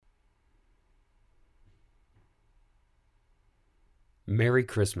Merry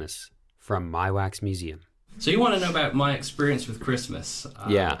Christmas from My Wax Museum. So you want to know about my experience with Christmas?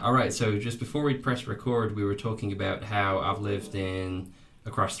 Yeah. All right, so just before we press record, we were talking about how I've lived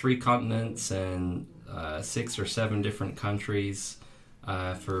across 3 continents and 6 or 7 different countries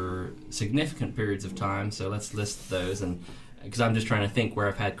for significant periods of time. So let's list those, and because I'm just trying to think where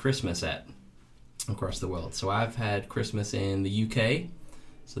I've had Christmas at across the world. So I've had Christmas in the UK,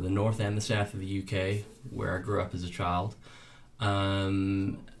 so the north and the south of the UK, where I grew up as a child.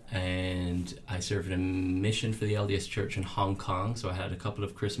 And I served in a mission for the LDS Church in Hong Kong, so I had a couple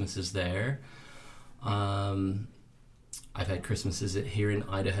of Christmases there. I've had Christmases here in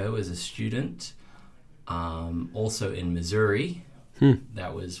Idaho as a student, also in Missouri.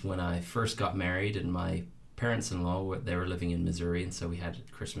 That was when I first got married, and my parents-in-law, they were living in Missouri, and so we had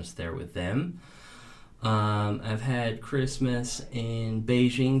Christmas there with them. I've had Christmas in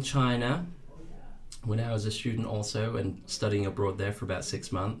Beijing, China, when I was a student also, and studying abroad there for about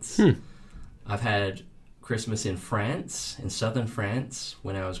 6 months. I've had Christmas in France, in southern France,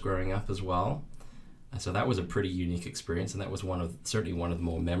 when I was growing up as well. So that was a pretty unique experience, and that was certainly one of the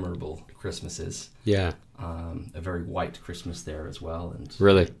more memorable Christmases. Yeah. A very white Christmas there as well, and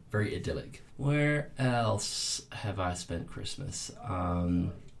Really? very idyllic. Where else have I spent Christmas?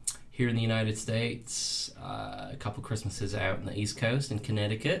 Here in the United States, a couple Christmases out on the East Coast in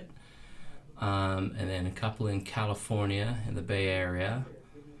Connecticut. And then a couple in California, in the Bay Area.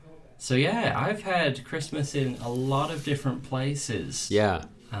 So yeah, I've had Christmas in a lot of different places. Yeah.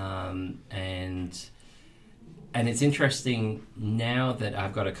 And it's interesting now that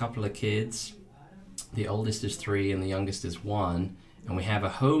I've got a couple of kids. The oldest is 3 and the youngest is 1. And we have a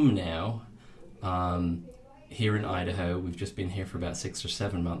home now here in Idaho. We've just been here for about 6 or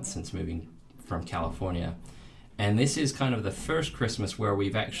 7 months since moving from California. And this is kind of the first Christmas where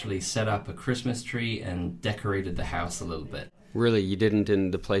we've actually set up a Christmas tree and decorated the house a little bit. Really? You didn't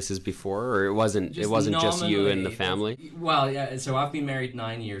in the places before, or it wasn't just you and the family? Well, yeah, so I've been married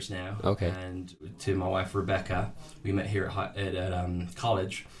 9 years now. Okay. And to my wife, Rebecca. We met here at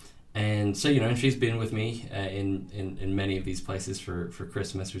college. And so, and she's been with me in many of these places for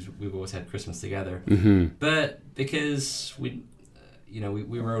Christmas. We've always had Christmas together. Mm-hmm. But because we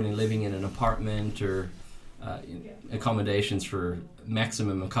were only living in an apartment or accommodations for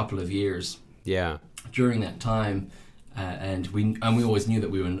maximum a couple of years. Yeah. During that time, and we always knew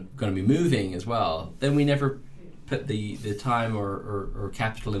that we were going to be moving as well. Then we never put the time or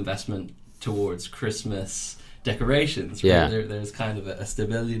capital investment towards Christmas decorations. Right? Yeah. There's kind of a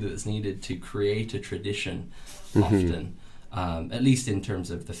stability that's needed to create a tradition Mm-hmm. often. At least in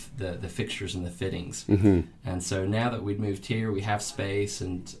terms of the fixtures and the fittings. Mm-hmm. And so now that we've moved here, we have space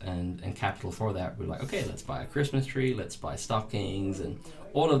and capital for that. We're like, okay, let's buy a Christmas tree, let's buy stockings, and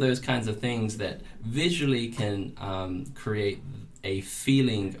all of those kinds of things that visually can create a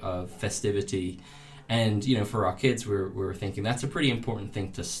feeling of festivity. And, for our kids, we're thinking that's a pretty important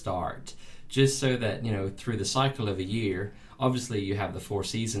thing to start, just so that, through the cycle of a year, obviously you have the 4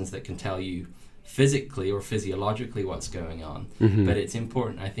 seasons that can tell you physically or physiologically what's going on. Mm-hmm. But it's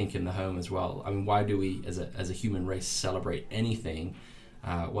important, I think, in the home as well. I mean, why do we as a human race celebrate anything?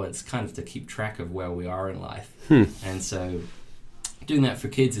 Well, it's kind of to keep track of where we are in life. And so doing that for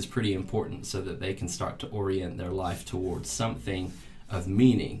kids is pretty important so that they can start to orient their life towards something of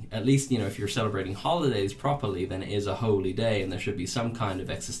meaning. At least, if you're celebrating holidays properly, then it is a holy day and there should be some kind of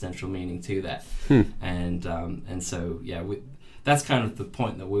existential meaning to that. And so, yeah, that's kind of the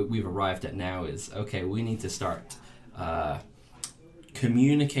point that we've arrived at now is, okay, we need to start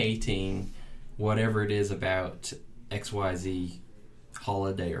communicating whatever it is about XYZ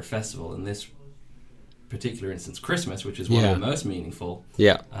holiday or festival. In this particular instance, Christmas, which is one of the most meaningful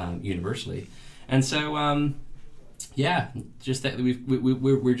universally. And so, just that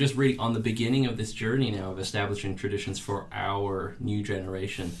we're just really on the beginning of this journey now of establishing traditions for our new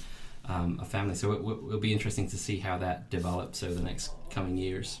generation of family. So it will be interesting to see how that develops over the next coming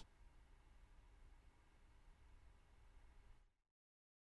years.